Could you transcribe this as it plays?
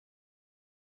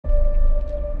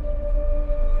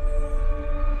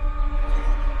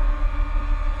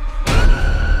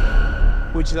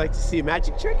Would you like to see a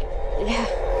magic trick? Yeah.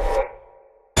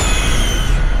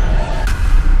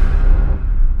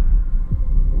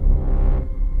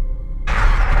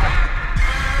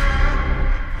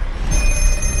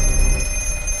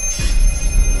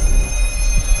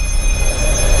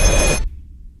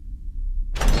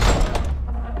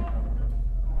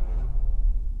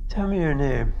 Tell me your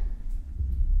name.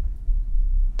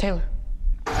 Taylor.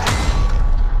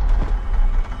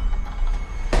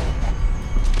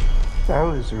 I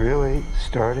was really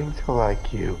starting to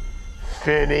like you,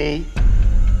 Finney.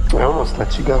 I almost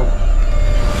let you go.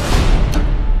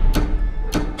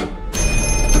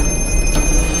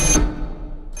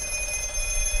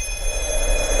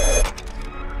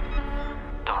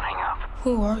 Don't hang up.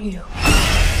 Who are you?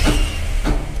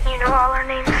 You know all our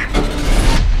names?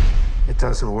 It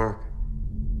doesn't work.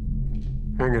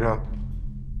 Hang it up.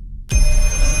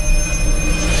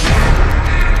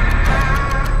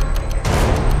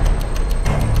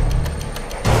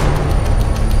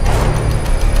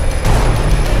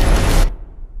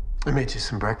 I made you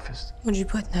some breakfast. What'd you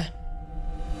put in that?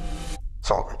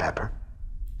 Salt and pepper.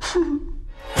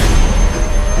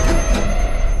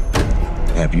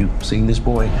 Have you seen this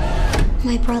boy?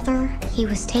 My brother, he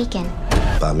was taken.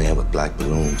 By a man with black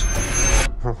balloons.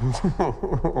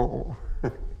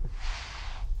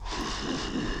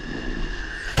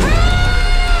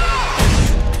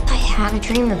 I had a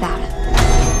dream about it.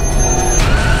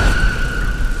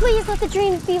 Please let the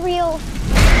dreams be real.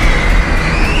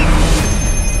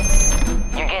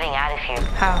 You're getting out of here.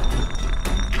 How?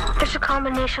 There's a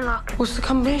combination lock. What's the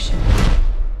combination?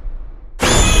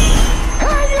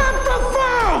 Hang up the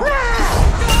phone!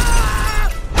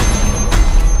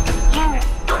 You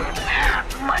don't have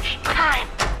much time.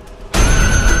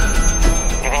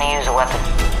 You're gonna use a weapon.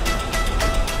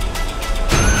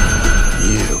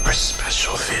 You are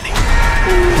special, Finney.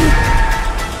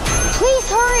 Please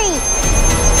hurry.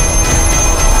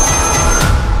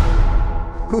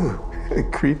 Ooh, the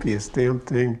creepiest damn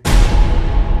thing.